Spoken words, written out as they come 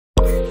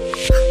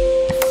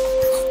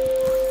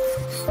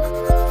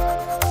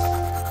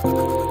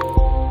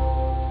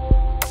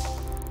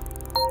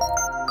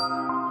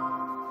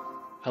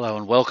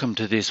welcome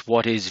to this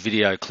What Is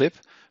video clip,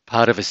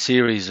 part of a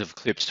series of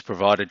clips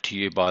provided to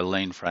you by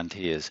Lean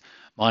Frontiers.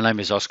 My name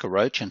is Oscar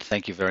Roach and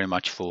thank you very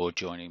much for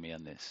joining me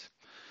on this.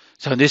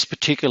 So in this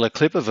particular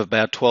clip of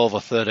about 12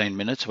 or 13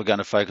 minutes, we're going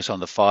to focus on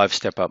the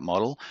 5-step-up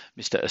model,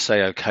 Mr.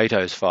 Isao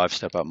Kato's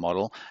 5-step-up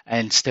model,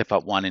 and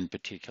Step-Up 1 in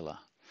particular.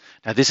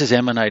 Now this is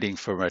emanating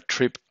from a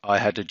trip I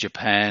had to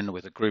Japan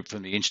with a group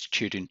from the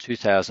Institute in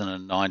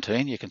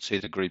 2019. You can see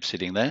the group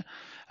sitting there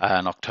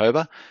in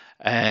October.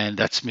 And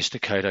that's Mr.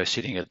 Kato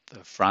sitting at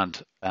the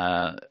front,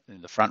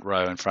 in the front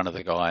row in front of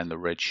the guy in the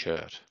red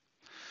shirt.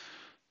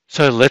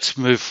 So let's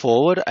move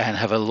forward and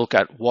have a look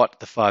at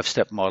what the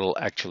 5-step model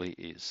actually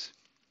is.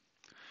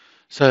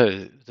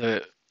 So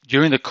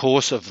during the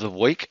course of the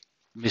week,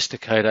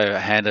 Mr. Kato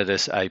handed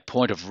us a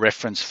point of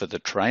reference for the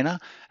trainer,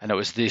 and it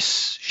was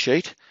this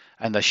sheet.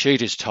 And the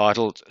sheet is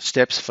titled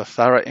Steps for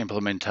Thorough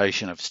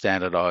Implementation of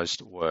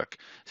Standardized Work.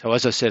 So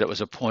as I said, it was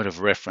a point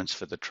of reference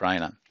for the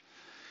trainer.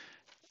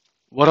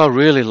 What I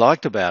really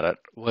liked about it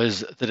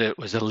was that it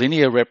was a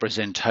linear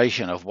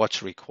representation of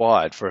what's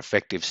required for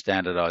effective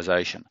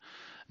standardization.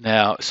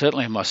 Now,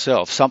 certainly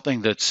myself,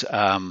 something that's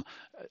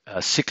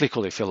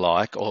cyclical, if you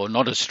like, or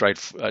not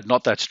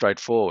that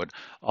straightforward,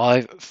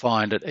 I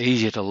find it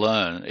easier to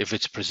learn if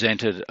it's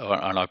presented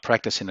and I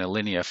practice in a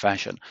linear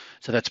fashion.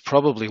 So that's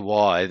probably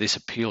why this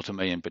appealed to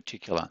me in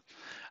particular.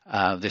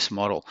 This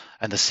model.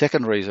 And the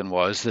second reason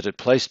was that it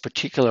placed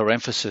particular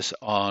emphasis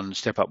on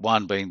Step-Up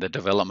 1 being the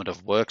development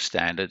of work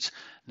standards.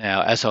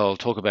 Now, as I'll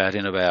talk about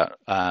in about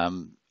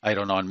 8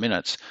 or 9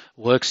 minutes,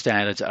 work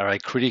standards are a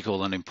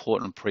critical and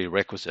important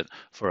prerequisite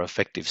for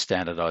effective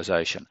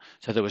standardization.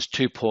 So there was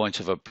 2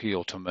 points of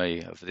appeal to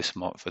me for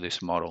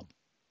this model.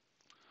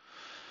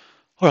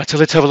 All right, so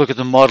let's have a look at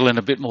the model in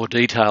a bit more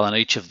detail on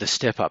each of the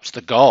step-ups. The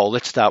goal,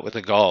 let's start with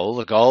the goal.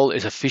 The goal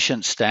is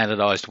efficient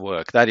standardized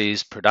work. That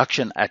is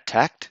production at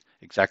tact,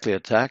 exactly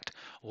at tact,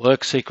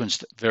 work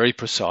sequenced very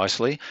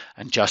precisely,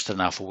 and just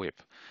enough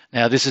WIP.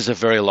 Now, this is a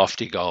very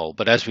lofty goal,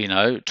 but as we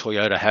know,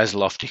 Toyota has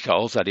lofty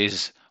goals. That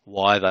is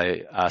why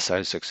they are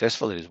so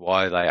successful. It is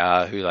why they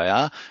are who they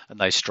are, and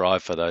they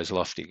strive for those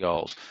lofty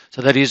goals.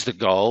 So that is the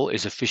goal,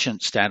 is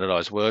efficient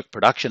standardized work,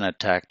 production at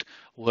tact,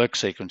 work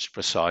sequenced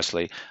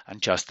precisely,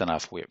 and just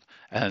enough WIP.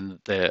 And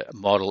the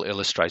model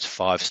illustrates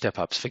 5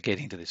 step-ups for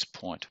getting to this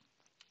point.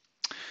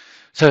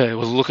 So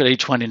we'll look at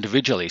each one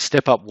individually.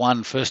 Step-up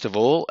 1, first of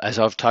all, as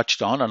I've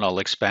touched on, and I'll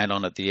expand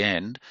on at the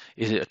end,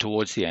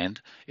 towards the end,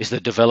 is the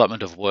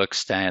development of work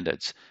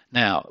standards.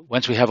 Now,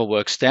 once we have a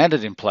work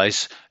standard in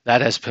place,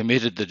 that has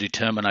permitted the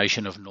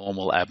determination of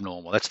normal,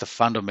 abnormal. That's the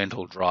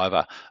fundamental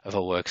driver of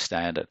a work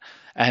standard.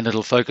 And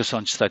it'll focus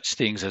on such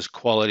things as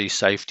quality,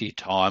 safety,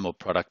 time, or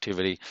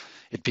productivity.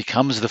 It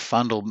becomes the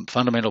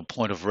fundamental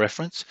point of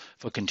reference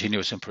for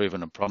continuous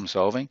improvement and problem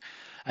solving,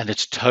 and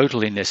it's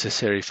totally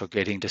necessary for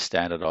getting to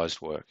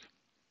standardized work.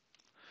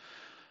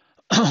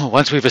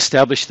 Once we've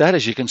established that,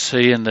 as you can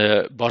see in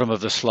the bottom of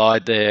the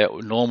slide there,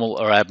 normal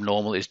or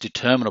abnormal is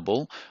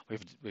determinable.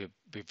 We've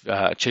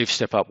achieved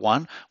Step-Up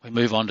 1. We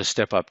move on to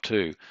Step-Up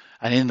 2.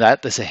 And in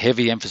that, there's a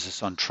heavy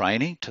emphasis on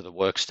training to the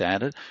work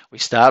standard. We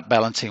start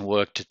balancing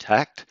work to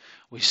tact.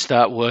 We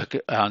start work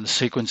on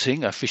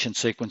sequencing, efficient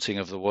sequencing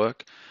of the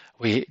work.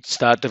 We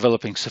start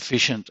developing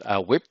sufficient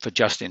WIP for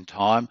just in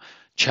time.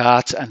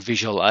 Charts and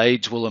visual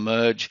aids will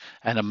emerge,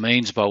 and a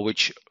means by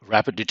which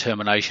rapid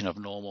determination of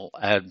normal,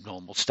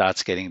 abnormal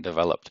starts getting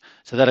developed.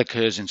 So that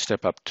occurs in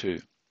Step-Up 2.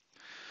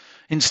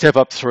 In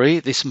Step-Up 3,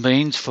 this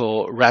means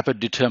for rapid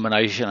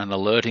determination and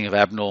alerting of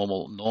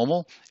abnormal,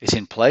 normal is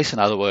in place. In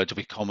other words,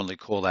 we commonly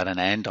call that an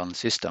andon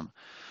system.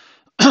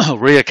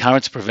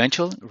 Reoccurrence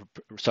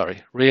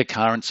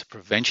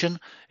prevention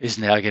is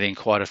now getting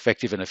quite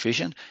effective and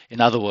efficient.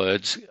 In other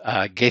words,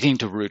 getting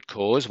to root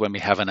cause when we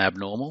have an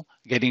abnormal,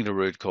 getting to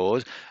root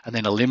cause, and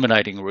then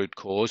eliminating root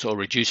cause or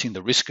reducing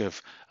the risk of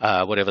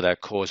whatever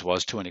that cause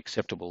was to an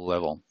acceptable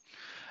level.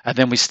 And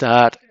then we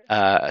start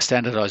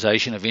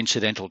standardization of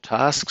incidental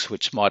tasks,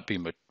 which might be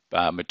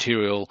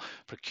material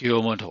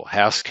procurement or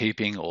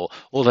housekeeping or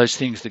all those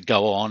things that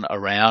go on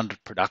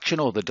around production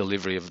or the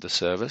delivery of the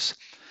service.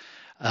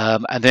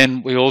 And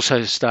then we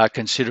also start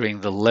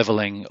considering the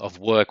leveling of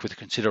work with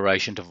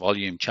consideration to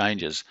volume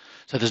changes.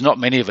 So there's not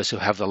many of us who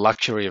have the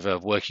luxury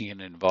of working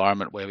in an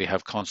environment where we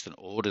have constant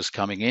orders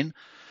coming in.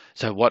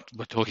 So what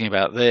we're talking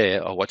about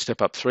there, or what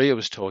Step-Up 3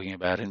 was talking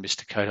about in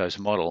Mr. Kato's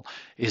model,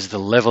 is the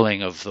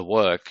leveling of the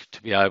work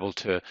to be able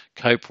to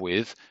cope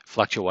with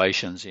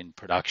fluctuations in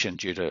production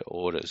due to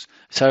orders.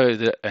 So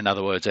in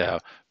other words, our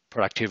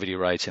productivity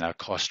rates and our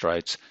cost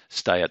rates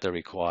stay at the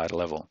required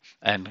level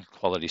and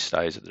quality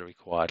stays at the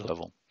required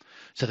level.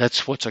 So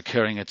that's what's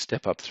occurring at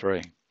Step-Up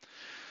 3.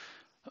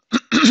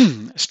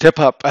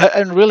 Step-Up,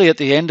 and really at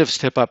the end of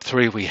Step-Up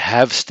 3, we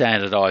have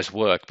standardized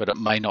work, but it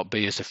may not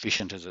be as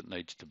efficient as it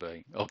needs to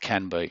be or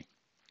can be.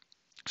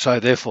 So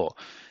therefore,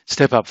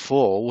 Step-Up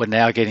 4, we're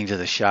now getting to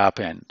the sharp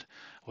end.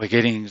 We're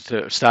getting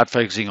to start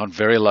focusing on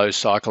very low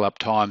cycle up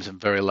times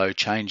and very low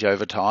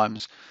changeover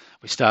times.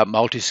 We start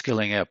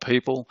multi-skilling our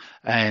people,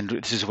 and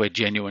this is where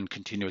genuine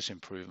continuous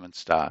improvement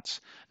starts.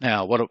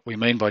 Now, what we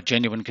mean by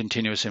genuine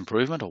continuous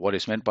improvement, or what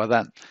is meant by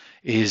that,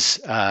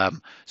 is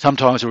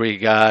sometimes we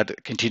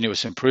regard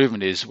continuous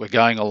improvement is we're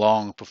going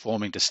along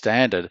performing to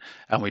standard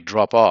and we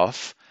drop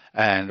off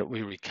and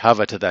we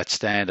recover to that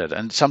standard,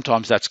 and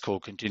sometimes that's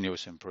called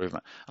continuous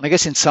improvement. And I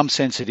guess in some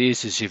sense it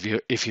is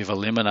if you've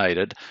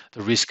eliminated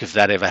the risk of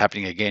that ever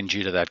happening again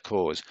due to that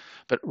cause.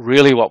 But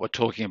really what we're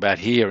talking about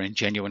here in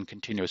genuine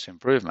continuous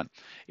improvement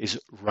is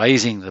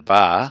raising the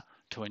bar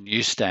to a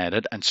new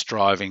standard and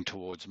striving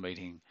towards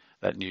meeting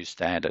that new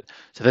standard.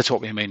 So that's what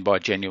we mean by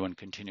genuine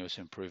continuous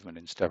improvement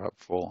in Step Up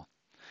 4.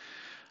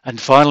 And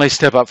finally,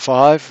 Step Up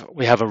 5,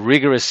 we have a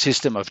rigorous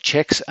system of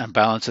checks and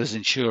balances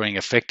ensuring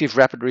effective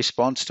rapid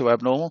response to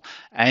abnormal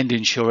and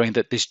ensuring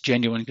that this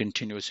genuine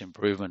continuous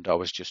improvement I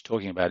was just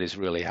talking about is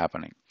really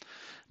happening.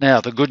 Now,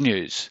 the good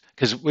news,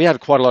 because we had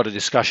quite a lot of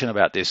discussion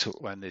about this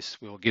when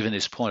we were given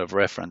this point of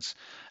reference,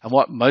 and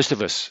what most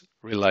of us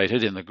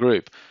related in the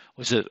group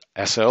was that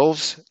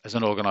ourselves as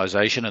an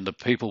organisation and the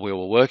people we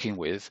were working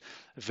with,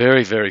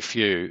 very, very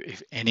few,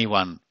 if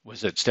anyone,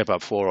 was at Step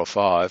Up 4 or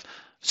 5.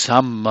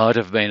 Some might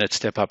have been at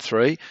Step Up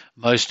 3.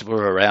 Most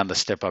were around the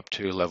Step Up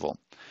 2 level.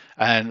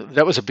 And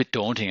that was a bit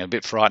daunting, a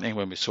bit frightening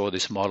when we saw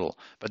this model.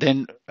 But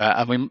then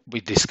we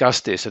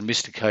discussed this, and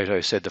Mr.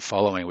 Cato said the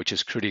following, which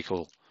is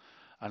critical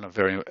and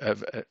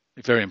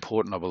very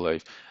important, I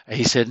believe.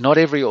 He said, not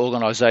every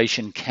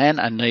organisation can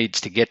and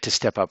needs to get to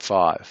Step Up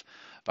 5,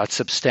 but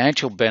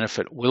substantial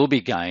benefit will be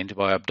gained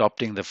by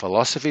adopting the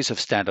philosophies of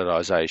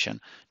standardisation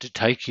to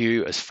take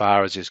you as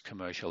far as is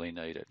commercially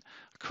needed.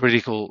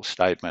 Critical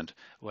statement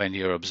when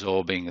you're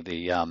absorbing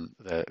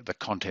the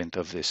content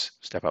of this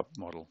Step Up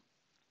model.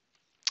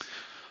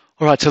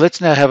 All right, so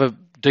let's now have a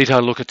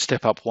detailed look at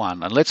Step Up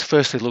 1, and let's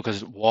firstly look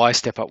at why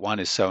Step Up 1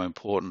 is so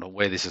important and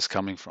where this is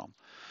coming from.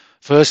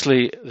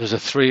 Firstly, there's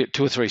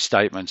two or three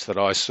statements that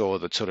I saw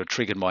that sort of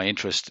triggered my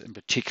interest, in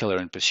particular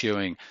in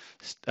pursuing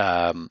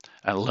and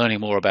learning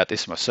more about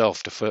this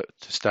myself to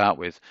start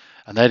with,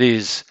 and that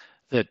is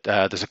that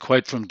there's a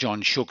quote from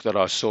John Shook that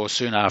I saw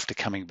soon after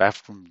coming back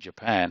from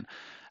Japan,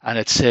 and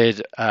it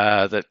said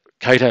that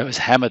Cato has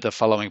hammered the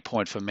following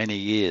point for many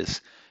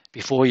years.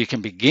 Before you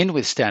can begin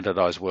with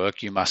standardized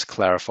work, you must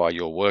clarify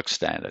your work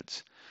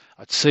standards.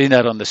 I'd seen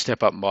that on the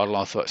Step Up model.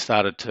 I thought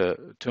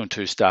two and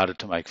two started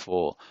to make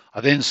four. I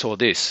then saw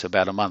this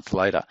about a month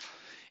later.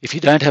 If you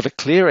don't have a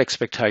clear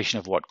expectation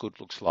of what good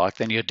looks like,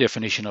 then your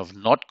definition of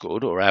not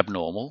good or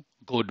abnormal,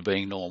 good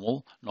being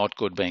normal, not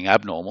good being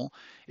abnormal,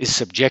 is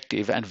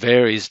subjective and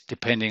varies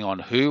depending on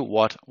who,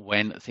 what,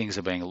 when things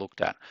are being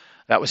looked at.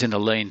 That was in the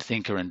Lean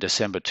Thinker in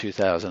December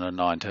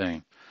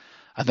 2019.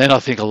 And then I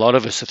think a lot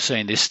of us have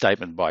seen this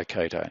statement by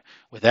Cato.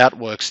 Without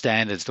work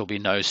standards, there'll be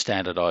no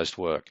standardized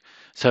work.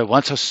 So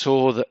once I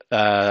saw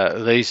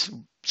these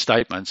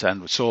statements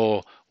and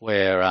saw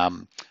where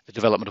the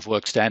development of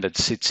work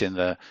standards sits in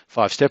the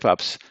 5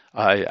 step-ups,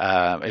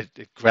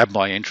 it grabbed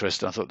my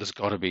interest. And I thought there's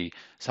got to be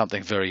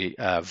something very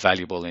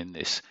valuable in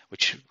this,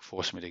 which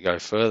forced me to go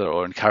further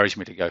or encouraged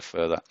me to go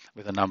further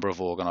with a number of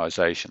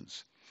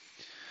organisations.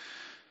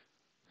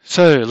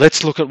 So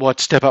let's look at what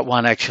Step Up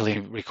 1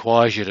 actually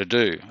requires you to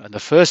do. And the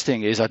first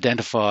thing is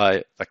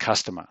identify the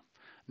customer.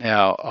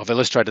 Now, I've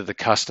illustrated the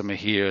customer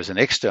here as an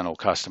external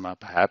customer,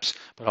 perhaps,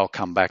 but I'll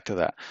come back to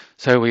that.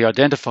 So we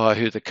identify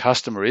who the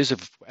customer is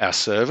of our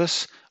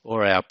service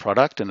or our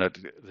product, and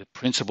the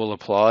principle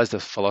applies, the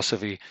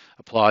philosophy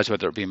applies,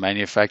 whether it be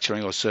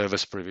manufacturing or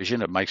service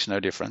provision, it makes no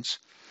difference.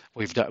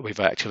 We've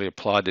actually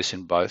applied this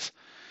in both.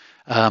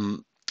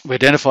 We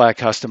identify our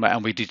customer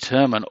and we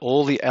determine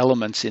all the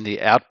elements in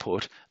the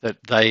output that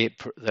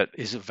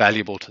is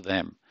valuable to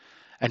them.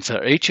 And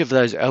for each of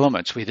those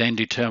elements, we then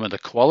determine the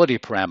quality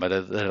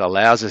parameter that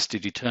allows us to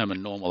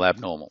determine normal,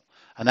 abnormal.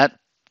 And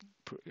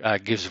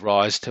that gives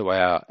rise to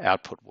our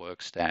output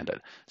work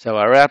standard. So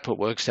our output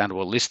work standard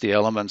will list the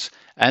elements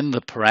and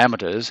the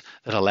parameters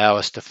that allow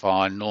us to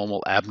find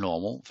normal,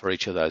 abnormal for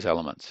each of those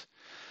elements.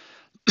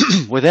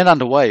 We're then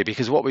underway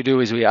because what we do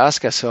is we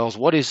ask ourselves,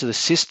 what is the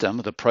system,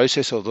 the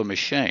process or the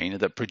machine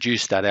that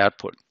produced that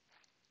output?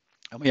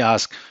 And we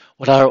ask,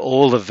 what are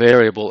all the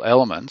variable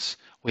elements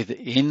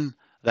within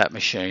that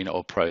machine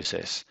or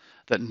process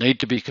that need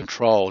to be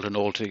controlled in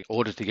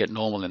order to get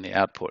normal in the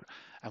output?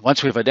 And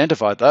once we've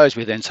identified those,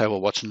 we then say,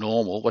 well, what's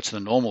normal? What's the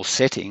normal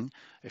setting,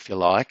 if you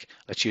like?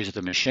 Let's use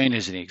the machine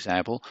as an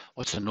example.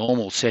 What's the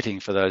normal setting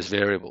for those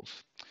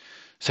variables?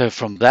 So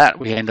from that,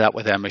 we end up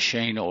with our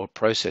machine or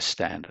process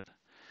standard.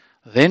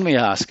 Then we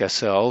ask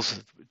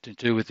ourselves, to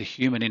do with the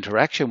human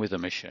interaction with the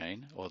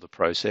machine or the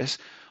process,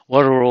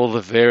 what are all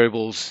the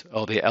variables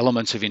or the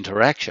elements of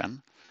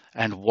interaction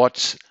and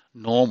what's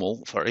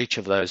normal for each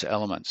of those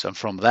elements? And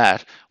from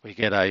that, we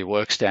get a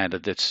work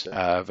standard that's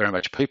very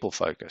much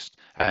people-focused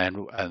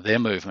and their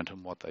movement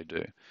and what they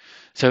do.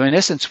 So in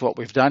essence, what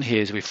we've done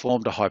here is we've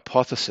formed a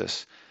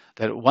hypothesis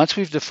that once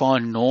we've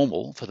defined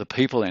normal for the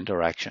people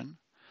interaction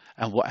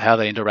and how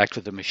they interact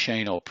with the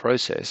machine or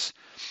process,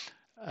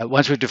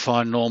 Once we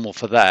define normal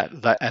for that,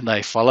 and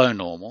they follow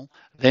normal,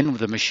 then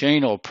the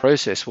machine or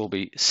process will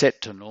be set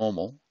to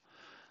normal.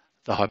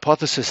 The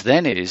hypothesis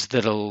then is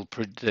that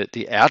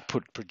the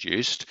output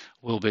produced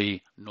will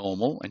be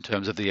normal in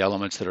terms of the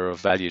elements that are of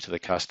value to the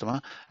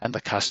customer, and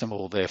the customer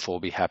will therefore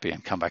be happy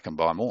and come back and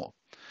buy more.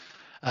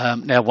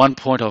 Now, one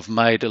point I've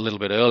made a little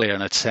bit earlier,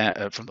 and it's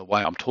from the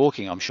way I'm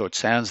talking, I'm sure it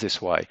sounds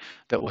this way,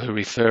 that we're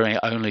referring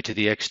only to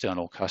the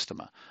external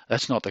customer.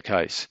 That's not the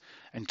case.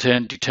 In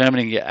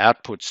determining your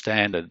output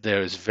standard,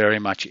 there is very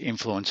much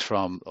influence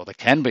from, or there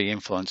can be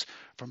influence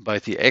from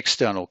both the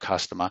external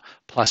customer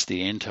plus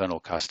the internal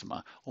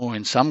customer, or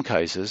in some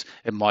cases,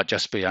 it might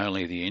just be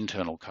only the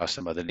internal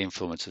customer that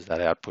influences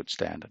that output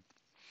standard.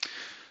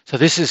 So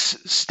this is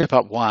step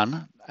up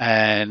one,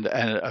 and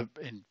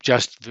in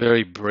just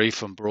very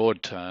brief and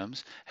broad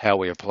terms, how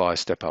we apply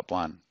step up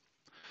one.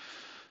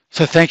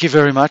 So thank you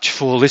very much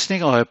for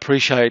listening. I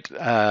appreciate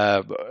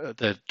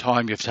the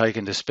time you've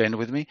taken to spend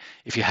with me.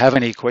 If you have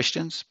any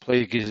questions,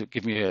 please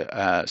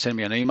send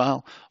me an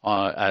email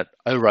at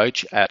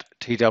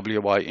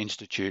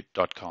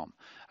oroach@twinstitute.com.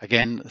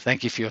 Again,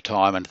 thank you for your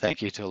time, and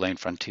thank you to Lean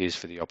Frontiers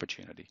for the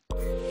opportunity.